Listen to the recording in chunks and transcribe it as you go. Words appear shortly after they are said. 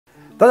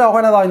大家好，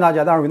欢迎来到大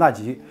家大人云大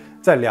吉。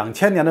在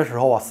2000年的时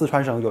候啊，四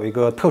川省有一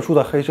个特殊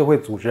的黑社会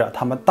组织，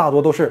他们大多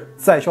都是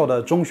在校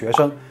的中学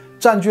生，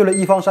占据了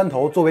一方山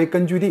头作为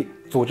根据地，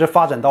组织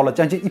发展到了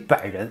将近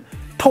100人，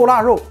偷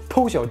腊肉、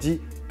偷小鸡，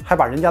还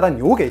把人家的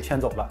牛给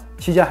牵走了，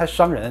期间还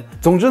伤人。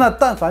总之呢，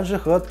但凡是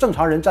和正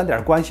常人沾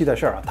点关系的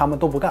事儿啊，他们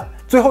都不干。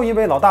最后因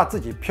为老大自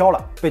己飘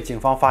了，被警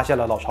方发现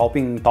了老巢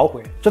并捣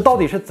毁。这到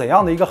底是怎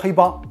样的一个黑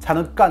帮才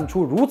能干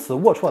出如此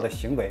龌龊的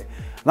行为？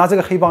那这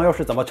个黑帮又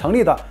是怎么成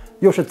立的？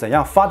又是怎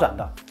样发展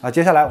的？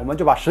接下来我们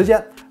就把时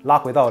间拉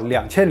回到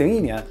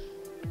2001年。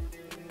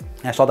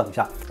稍等一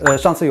下，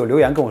上次有留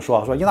言跟我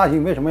说英大吉，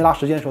你为什么拉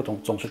时间的时候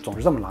总是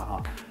这么拉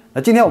啊？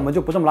那今天我们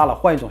就不这么拉了，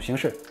换一种形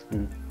式，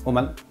我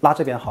们拉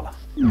这边好了。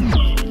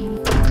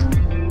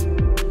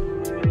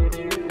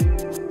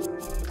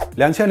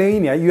2001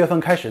年1月份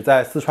开始，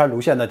在四川泸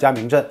县的嘉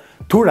明镇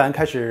突然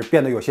开始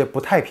变得有些不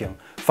太平，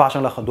发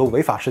生了很多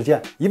违法事件。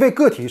一位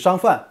个体商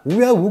贩无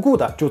缘无故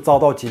的就遭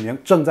到几名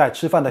正在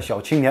吃饭的小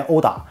青年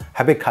殴打，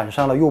还被砍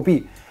伤了右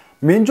臂。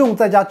民众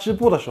在家织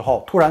布的时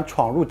候，突然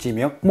闯入几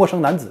名陌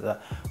生男子，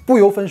不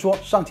由分说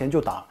上前就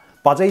打，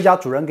把这一家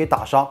主人给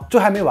打伤。这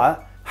还没完，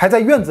还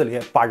在院子里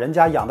把人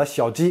家养的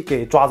小鸡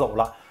给抓走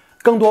了。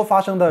更多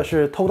发生的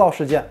是偷盗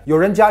事件，有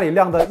人家里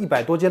晾的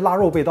100多斤腊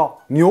肉被盗，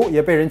牛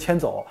也被人牵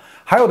走，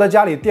还有的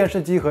家里电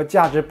视机和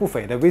价值不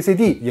菲的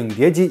VCD 影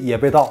碟机也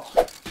被盗。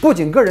不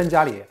仅个人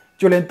家里，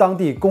就连当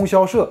地供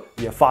销社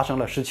也发生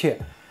了失窃。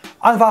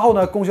案发后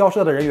呢，供销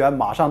社的人员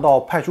马上到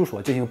派出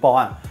所进行报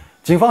案。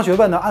警方询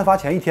问呢，案发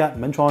前一天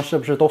门窗是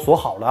不是都锁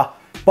好了？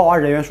报案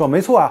人员说，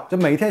没错啊，这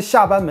每天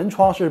下班门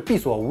窗是闭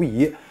锁无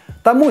疑。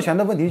但目前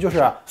的问题就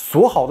是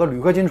锁好的铝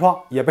合金窗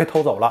也被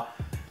偷走了。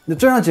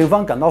这让警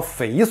方感到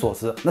匪夷所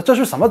思。那这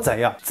是什么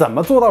贼啊？怎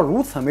么做到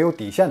如此没有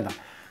底线的？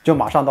就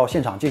马上到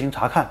现场进行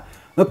查看。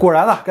那果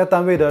然该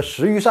单位的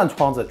10余扇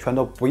窗子全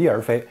都不翼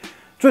而飞。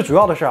最主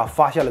要的是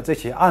发现了这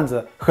起案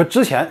子和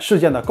之前事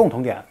件的共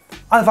同点。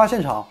案发现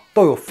场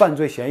都有犯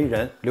罪嫌疑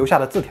人留下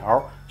的字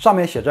条，上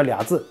面写着俩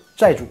字：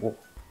债主。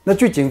那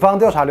据警方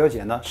调查了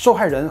解呢，受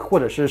害人或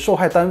者是受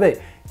害单位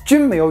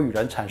均没有与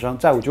人产生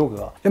债务纠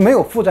葛，就没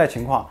有负债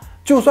情况。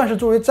就算是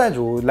作为债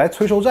主来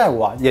催收债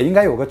务也应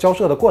该有个交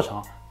涉的过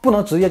程，不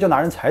能直接就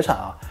拿人财产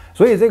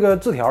所以这个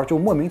字条就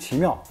莫名其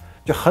妙。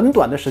就很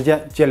短的时间，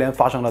接连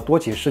发生了多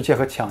起失窃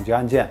和抢劫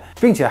案件，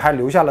并且还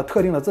留下了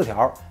特定的字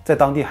条，在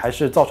当地还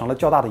是造成了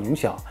较大的影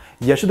响，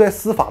也是对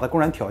司法的公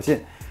然挑衅。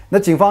那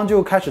警方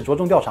就开始着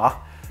重调查，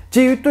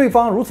基于对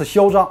方如此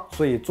嚣张，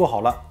所以做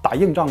好了打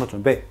硬仗的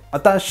准备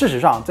但事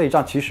实上这一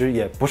仗其实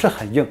也不是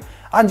很硬，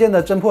案件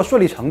的侦破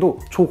顺利程度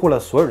出乎了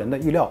所有人的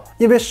意料，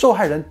因为受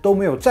害人都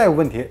没有债务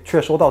问题，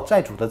却收到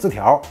债主的字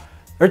条。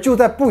而就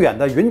在不远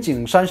的云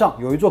景山上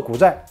有一座古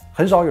寨，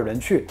很少有人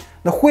去，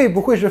那会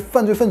不会是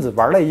犯罪分子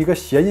玩了一个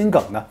谐音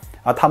梗呢？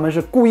他们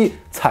是故意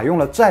采用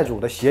了债主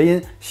的谐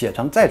音写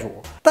成债主，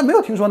但没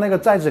有听说那个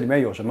寨子里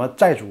面有什么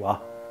债主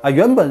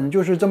原本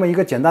就是这么一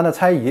个简单的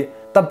猜疑，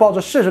但抱着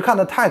试试看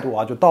的态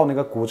度就到那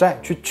个古寨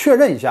去确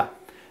认一下。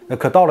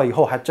可到了以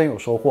后还真有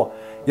收获，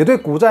也对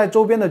古寨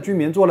周边的居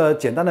民做了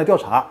简单的调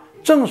查，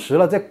证实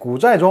了在古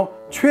寨中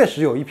确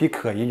实有一批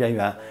可疑人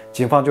员。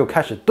警方就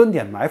开始蹲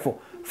点埋伏，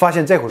发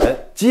现这伙人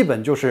基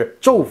本就是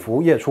昼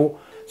伏夜出，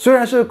虽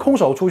然是空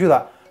手出去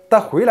的，但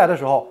回来的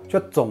时候却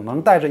总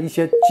能带着一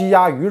些鸡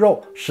鸭鱼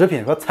肉、食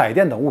品和彩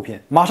电等物品。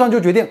马上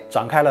就决定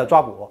展开了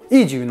抓捕，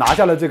一举拿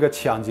下了这个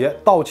抢劫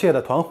盗窃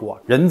的团伙，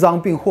人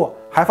赃并获。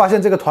还发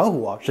现这个团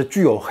伙是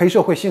具有黑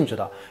社会性质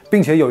的，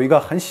并且有一个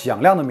很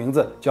响亮的名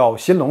字，叫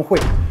兴隆会。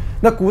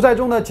那古寨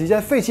中的几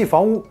间废弃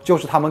房屋就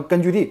是他们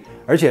根据地，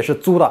而且是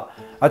租的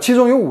其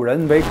中有5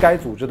人为该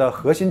组织的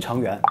核心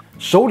成员。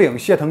首领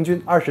谢腾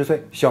军20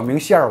岁，小名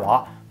谢二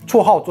娃，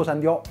绰号座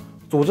山雕，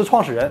组织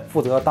创始人，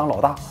负责当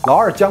老大。老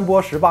二江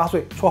波18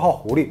岁，绰号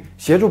狐狸，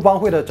协助帮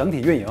会的整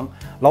体运营。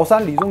老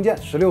三李宗建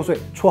16岁，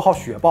绰号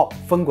雪豹，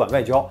分管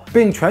外交，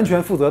并全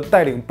权负责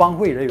带领帮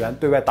会人员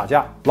对外打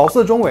架。老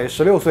四钟伟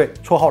16岁，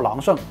绰号狼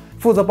圣，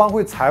负责帮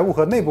会财务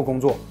和内部工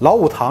作。老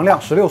五唐亮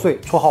16岁，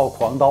绰号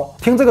狂刀，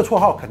听这个绰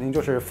号肯定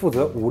就是负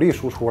责武力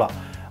输出了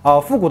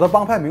复古的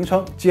帮派名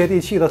称，接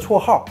地气的绰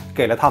号，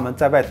给了他们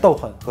在外斗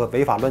狠和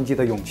违法乱纪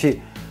的勇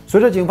气。随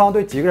着警方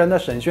对几个人的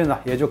审讯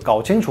也就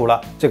搞清楚了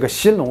这个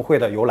兴隆会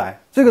的由来。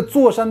这个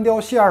座山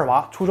雕谢二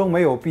娃初中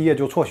没有毕业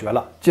就辍学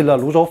了，进了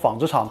泸州纺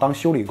织厂当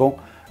修理工。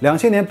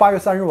2000年8月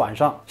3日晚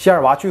上，谢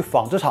二娃去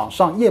纺织厂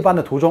上夜班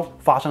的途中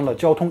发生了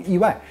交通意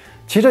外，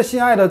骑着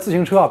心爱的自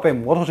行车被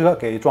摩托车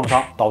给撞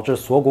伤，导致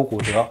锁骨骨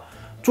折。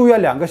住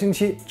院2个星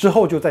期之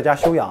后就在家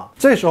休养。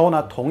这时候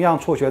呢，同样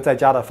辍学在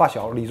家的发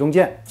小李宗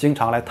建经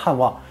常来探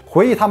望，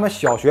回忆他们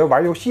小学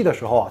玩游戏的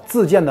时候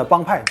自建的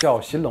帮派叫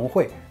兴隆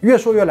会。越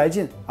说越来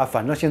劲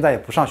反正现在也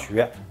不上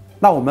学，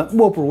那我们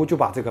莫不如就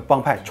把这个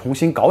帮派重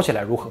新搞起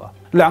来如何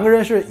？2个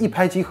人是一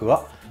拍即合。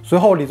随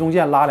后李宗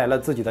建拉来了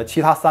自己的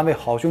其他3位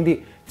好兄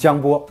弟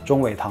江波、钟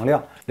伟、唐亮。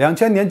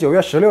2000年9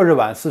月16日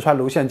晚，四川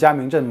泸县嘉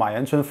明镇马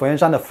岩村佛岩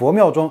山的佛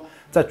庙中，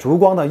在烛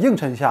光的映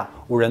衬下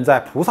，5人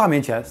在菩萨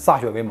面前歃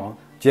血为盟，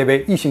结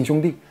为异姓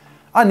兄弟。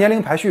按年龄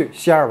排序，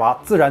谢二娃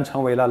自然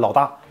成为了老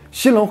大，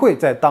新轮会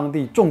在当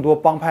地众多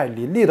帮派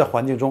林立的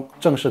环境中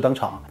正式登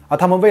场啊！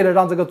他们为了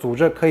让这个组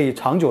织可以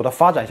长久的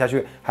发展下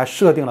去，还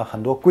设定了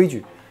很多规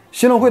矩。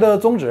新轮会的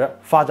宗旨：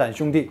发展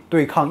兄弟，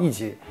对抗异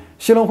己。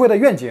新轮会的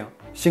愿景：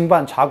兴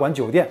办茶馆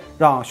酒店，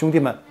让兄弟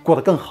们过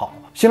得更好。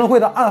新轮会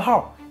的暗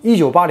号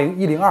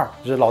：1980-102，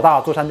是老大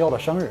座山雕的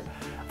生日。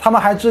他们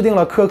还制定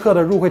了苛刻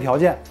的入会条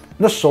件。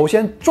那首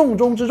先重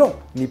中之重，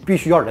你必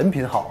须要人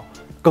品好，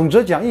耿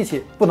直讲义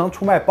气，不能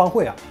出卖帮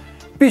会啊！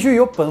必须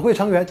由本会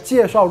成员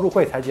介绍入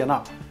会才接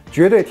纳，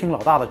绝对听老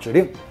大的指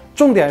令。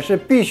重点是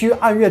必须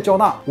按月交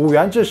纳5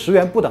元至10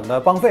元不等的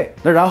帮费，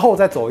那然后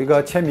再走一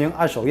个签名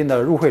按手印的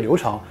入会流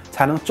程，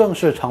才能正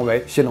式成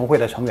为新轮会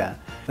的成员。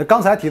那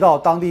刚才提到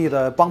当地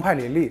的帮派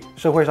林立，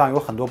社会上有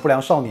很多不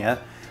良少年，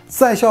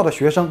在校的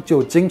学生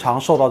就经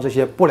常受到这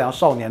些不良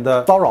少年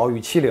的骚扰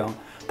与欺凌。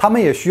他们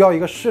也需要一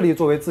个势力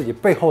作为自己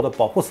背后的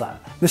保护伞。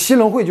那新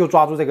轮会就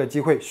抓住这个机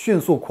会，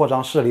迅速扩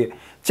张势力，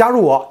加入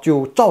我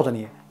就罩着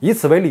你，以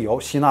此为理由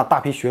吸纳大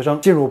批学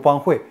生进入帮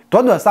会。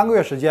短短3个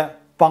月时间，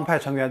帮派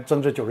成员增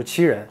至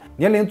97人，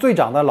年龄最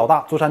长的老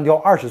大座山雕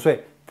20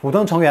岁，普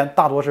通成员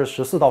大多是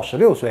14到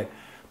16岁。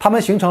他们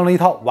形成了一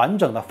套完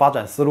整的发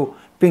展思路，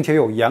并且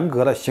有严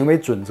格的行为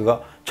准则，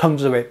称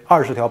之为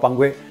20条帮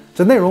规。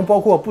这内容包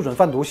括不准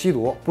贩毒吸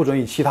毒，不准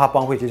与其他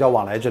帮会结交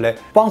往来之类。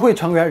帮会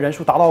成员人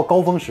数达到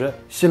高峰时，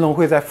新轮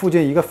会在附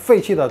近一个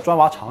废弃的砖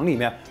瓦厂里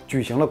面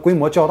举行了规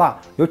模较大、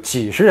有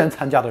几十人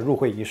参加的入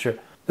会仪式。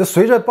这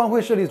随着帮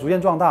会势力逐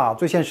渐壮大，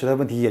最现实的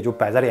问题也就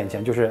摆在眼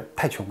前，就是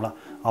太穷了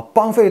啊！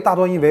帮费大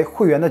多因为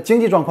会员的经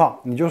济状况，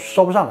你就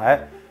收不上来。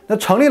那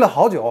成立了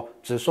好久，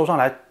只收上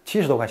来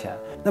70多块钱，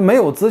那没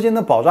有资金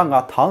的保障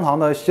啊，堂堂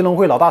的新轮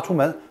会老大出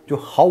门就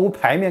毫无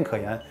牌面可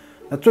言。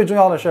那最重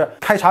要的是，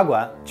开茶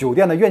馆、酒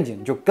店的愿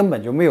景就根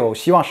本就没有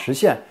希望实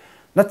现。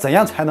那怎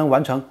样才能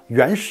完成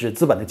原始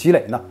资本的积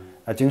累呢？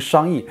经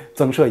商议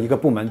增设一个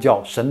部门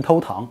叫神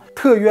偷堂，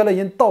特约了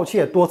因盗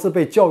窃多次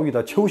被教育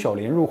的邱小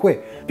林入会，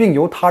并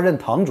由他任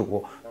堂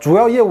主，主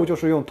要业务就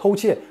是用偷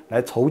窃来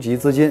筹集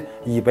资金，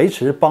以维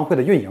持帮会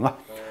的运营啊。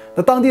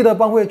那当地的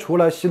帮会除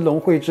了新轮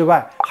会之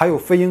外，还有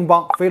飞鹰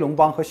帮、飞龙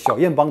帮和小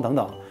燕帮等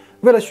等。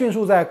为了迅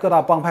速在各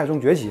大帮派中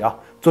崛起啊，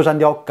座山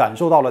雕感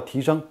受到了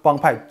提升帮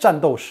派战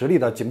斗实力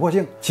的紧迫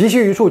性，集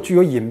齐一处具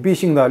有隐蔽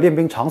性的练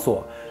兵场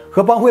所，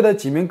和帮会的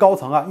几名高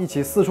层一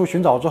起四处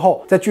寻找之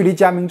后，在距离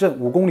嘉明镇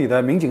5公里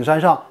的明景山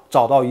上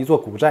找到一座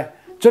古寨。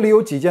这里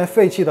有几间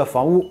废弃的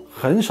房屋，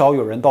很少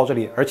有人到这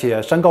里，而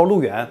且山高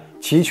路远，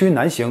崎岖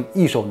难行，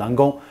易守难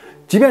攻。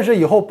即便是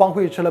以后帮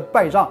会吃了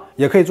败仗，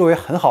也可以作为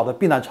很好的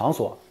避难场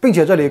所，并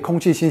且这里空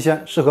气新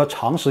鲜，适合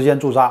长时间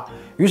驻扎。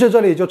于是这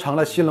里就成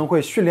了新轮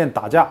会训练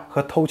打架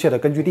和偷窃的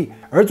根据地。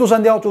而座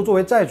山雕就作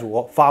为寨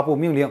主，发布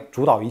命令，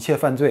主导一切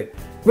犯罪。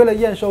为了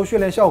验收训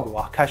练效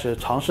果开始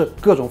尝试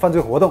各种犯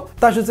罪活动。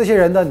但是这些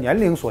人的年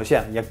龄所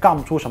限，也干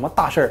不出什么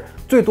大事儿，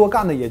最多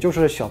干的也就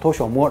是小偷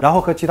小摸，然后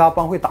和其他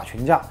帮会打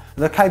群架。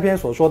那开篇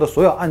所说的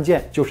所有案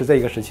件，就是这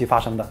个时期发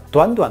生的。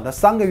短短的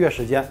3个月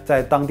时间，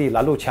在当地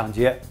拦路抢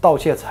劫、盗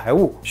窃财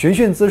物、寻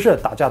衅滋事、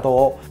打架斗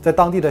殴，在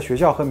当地的学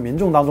校和民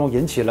众当中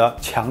引起了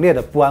强烈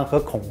的不安和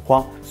恐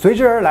慌。随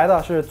之而来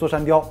的是座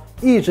山雕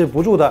抑制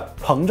不住的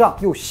膨胀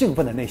又兴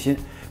奋的内心，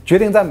决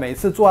定在每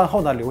次作案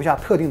后呢留下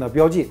特定的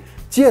标记，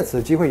借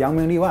此机会扬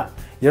名立万，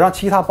也让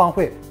其他帮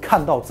会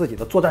看到自己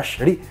的作战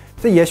实力。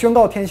这也宣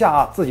告天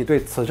下自己对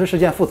此次事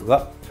件负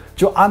责，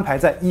就安排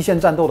在一线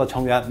战斗的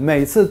成员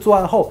每次作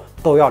案后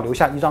都要留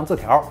下一张字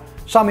条，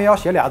上面要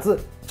写俩字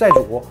寨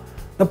主。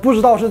那不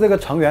知道是这个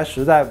成员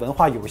实在文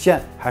化有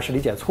限，还是理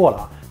解错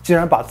了，竟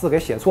然把字给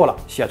写错了，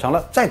写成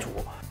了寨主。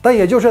但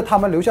也就是他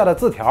们留下的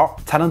字条，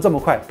才能这么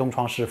快东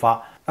窗事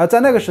发。在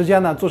那个时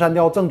间呢，座山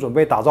雕正准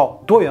备打造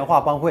多元化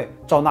帮会，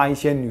招纳一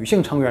些女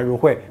性成员入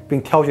会，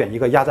并挑选一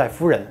个压寨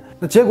夫人。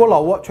那结果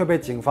老窝却被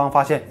警方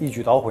发现，一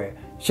举捣毁，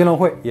新轮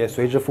会也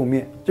随之覆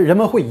灭。这人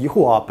们会疑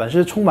惑本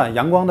是充满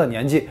阳光的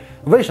年纪，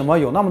为什么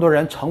有那么多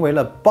人成为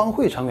了帮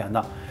会成员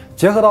呢？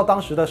结合到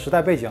当时的时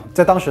代背景，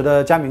在当时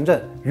的嘉明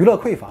镇娱乐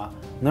匮乏，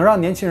能让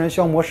年轻人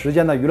消磨时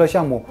间的娱乐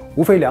项目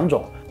无非2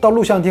种：到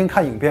录像厅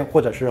看影片，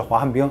或者是滑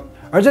旱冰。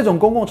而这种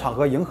公共场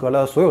合迎合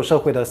了所有社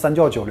会的三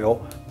教九流，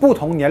不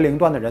同年龄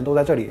段的人都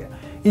在这里，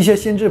一些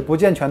心智不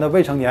健全的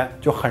未成年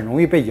就很容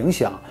易被影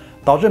响，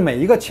导致每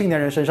一个青年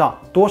人身上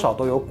多少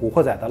都有古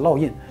惑仔的烙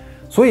印。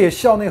所以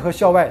校内和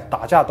校外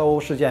打架斗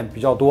殴事件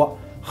比较多，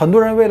很多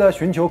人为了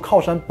寻求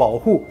靠山保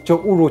护，就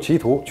误入歧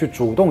途，去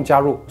主动加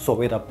入所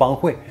谓的帮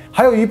会。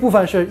还有一部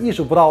分是意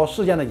识不到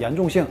事件的严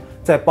重性，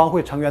在帮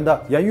会成员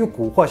的言语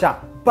蛊惑下，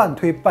半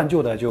推半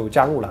就的就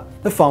加入了。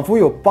那仿佛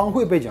有帮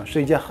会背景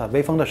是一件很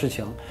威风的事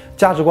情，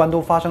价值观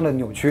都发生了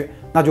扭曲，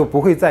那就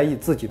不会在意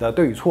自己的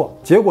对与错，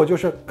结果就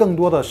是更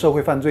多的社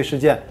会犯罪事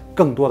件，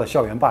更多的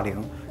校园霸凌。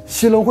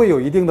新轮会有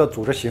一定的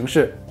组织形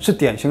式，是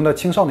典型的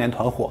青少年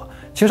团伙。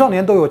青少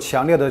年都有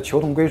强烈的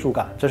求同归属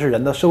感，这是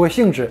人的社会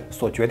性质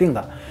所决定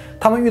的。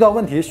他们遇到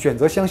问题选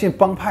择相信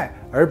帮派，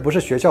而不是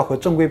学校和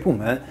正规部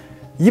门。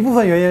一部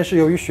分原因是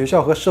由于学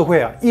校和社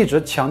会一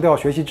直强调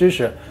学习知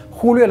识，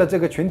忽略了这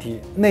个群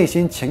体内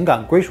心情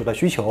感归属的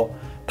需求，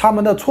他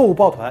们的错误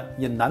抱团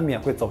也难免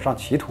会走上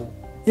歧途。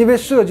因为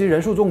涉及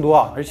人数众多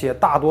而且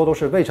大多都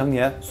是未成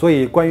年，所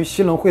以关于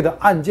新轮会的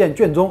案件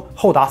卷宗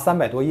厚达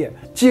300多页，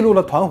记录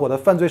了团伙的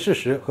犯罪事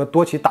实和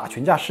多起打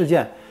群架事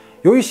件。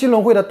由于新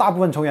轮会的大部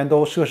分成员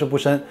都涉世不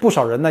深，不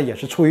少人呢也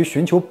是出于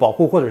寻求保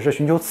护或者是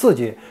寻求刺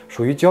激，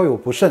属于交友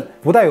不慎，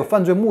不带有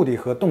犯罪目的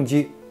和动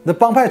机。那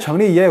帮派成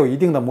立也有一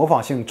定的模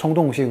仿性、冲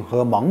动性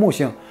和盲目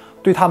性，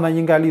对他们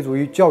应该立足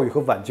于教育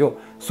和挽救，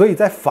所以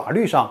在法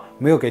律上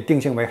没有给定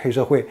性为黑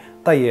社会，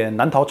但也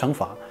难逃惩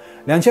罚。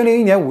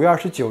2001年5月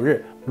29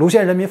日，泸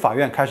县人民法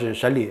院开始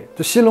审理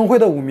这新轮会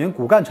的5名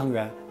骨干成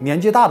员，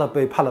年纪大的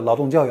被判了劳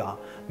动教养，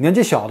年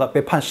纪小的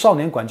被判少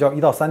年管教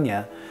1到3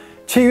年。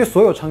其余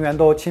所有成员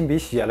都亲笔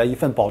写了一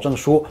份保证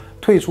书，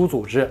退出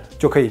组织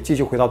就可以继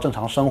续回到正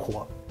常生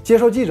活。接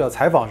受记者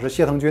采访时，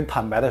谢腾军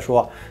坦白地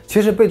说，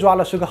其实被抓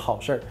了是个好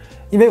事儿，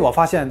因为我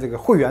发现这个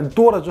会员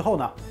多了之后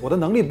呢，我的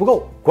能力不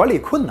够，管理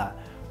困难，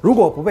如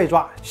果不被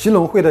抓，新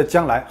轮会的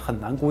将来很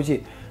难估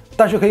计，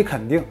但是可以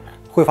肯定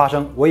会发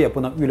生我也不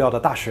能预料的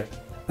大事。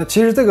那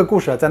其实这个故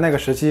事在那个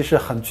时期是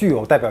很具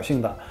有代表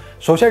性的。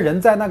首先，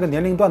人在那个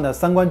年龄段的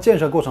三观建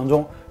设过程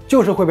中，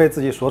就是会被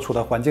自己所处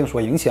的环境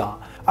所影响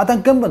啊，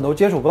但根本都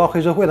接触不到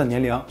黑社会的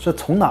年龄是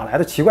从哪来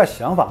的奇怪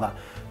想法呢？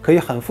可以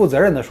很负责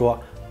任地说，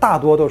大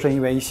多都是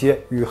因为一些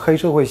与黑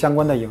社会相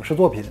关的影视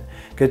作品，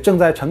给正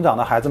在成长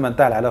的孩子们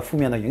带来了负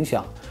面的影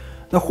响。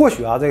那或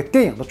许这个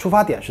电影的出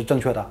发点是正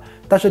确的，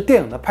但是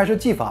电影的拍摄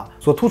技法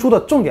所突出的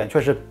重点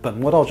却是本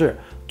末倒置，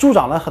助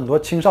长了很多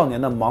青少年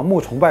的盲目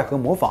崇拜和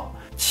模仿，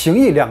情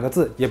义2个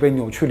字也被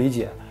扭曲理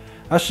解。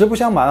实不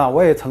相瞒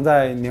我也曾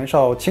在年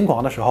少轻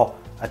狂的时候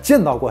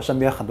见到过身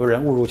边很多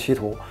人误入歧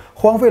途，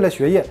荒废了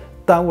学业，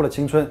耽误了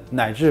青春，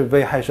乃至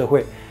危害社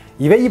会，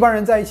以为一帮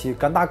人在一起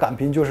敢打敢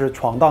拼就是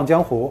闯荡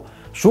江湖，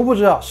殊不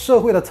知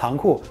社会的残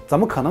酷怎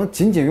么可能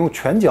仅仅用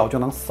拳脚就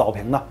能扫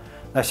平呢？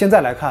那现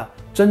在来看，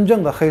真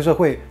正的黑社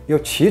会又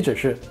岂止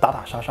是打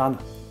打杀杀呢？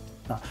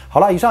好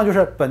了，以上就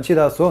是本期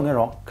的所有内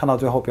容，看到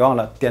最后别忘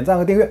了点赞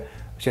和订阅，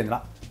谢谢你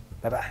了，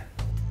拜拜。